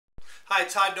Hi,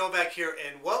 Todd Novak here,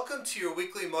 and welcome to your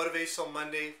weekly Motivational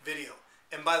Monday video.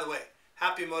 And by the way,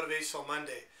 happy Motivational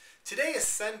Monday. Today is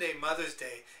Sunday, Mother's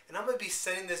Day, and I'm going to be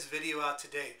sending this video out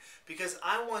today because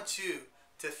I want you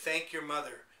to thank your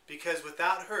mother, because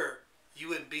without her, you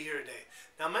wouldn't be here today.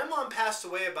 Now, my mom passed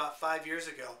away about 5 years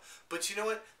ago, but you know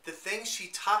what? The things she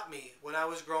taught me when I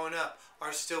was growing up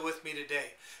are still with me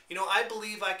today. You know, I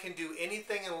believe I can do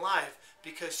anything in life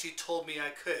because she told me I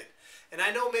could. And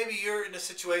I know maybe you're in a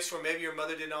situation where maybe your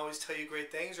mother didn't always tell you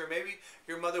great things, or maybe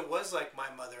your mother was like my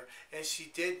mother and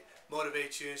she did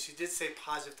motivate you and she did say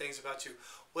positive things about you.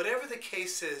 Whatever the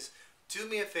case is, do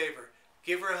me a favor.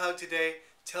 Give her a hug today.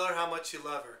 Tell her how much you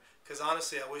love her. Because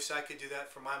honestly, I wish I could do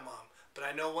that for my mom. But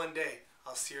I know one day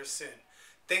I'll see her soon.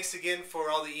 Thanks again for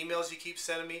all the emails you keep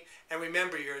sending me. And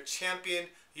remember, you're a champion,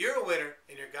 you're a winner,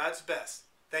 and you're God's best.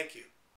 Thank you.